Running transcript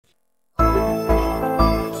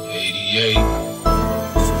Yay.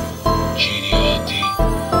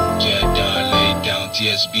 GETDOWN, LAYDOWN,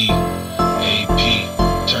 TSB, AP,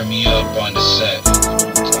 turn me up on the set.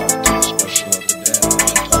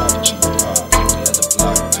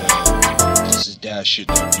 This is that shit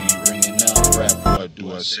that be ringing out. Rap, what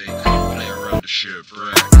do I say? Play around the shit,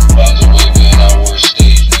 brag. By the way, man, I work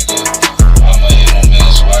stage, nigga. I'ma hit on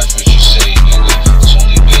man's wife, what you say, nigga. It's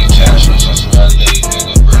only big cash, no sense where I lay,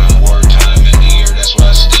 nigga. Burning wartime in the air, that's why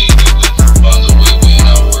I stay, nigga. By the way, man,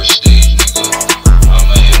 I work stage, nigga.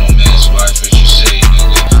 I'ma hit on man's wife, what you say,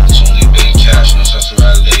 nigga. It's only big cash, no sense where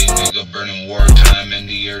I lay, nigga. Burning wartime in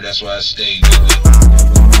the air, that's why I stay, nigga.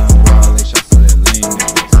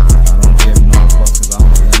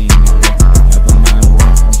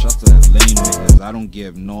 I don't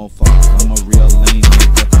give no fucks, I'm a real lame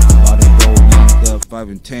nigga. All the gold linked up 5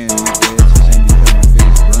 and 10 nigga. It's the same because my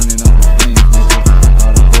face burning up the flames nigga.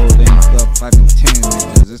 All the gold linked up 5 and 10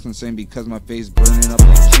 niggas. It's the same because my face burning up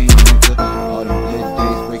like chain nigga. All the good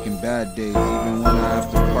days breaking bad days, even when I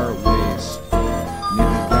have to part ways.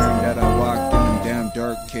 Niggas learned that I walked in them damn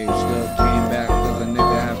dark caves. Still came back cause a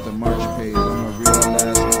nigga have to march pays. I'm a real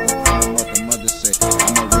ass nigga from what the mother say.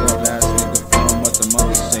 I'm a real ass nigga from what the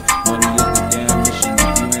mother say. Money is the damn mission, if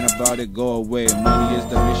you ain't about it, go away. Money is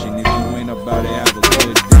the mission, if you ain't about it, have a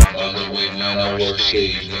good day. By the way, man, I work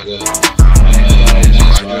stage, nigga. I'ma hit on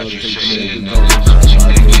man's wife, what you say, nigga. It's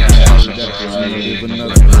only big cash, no sense where I lay,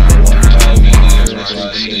 nigga.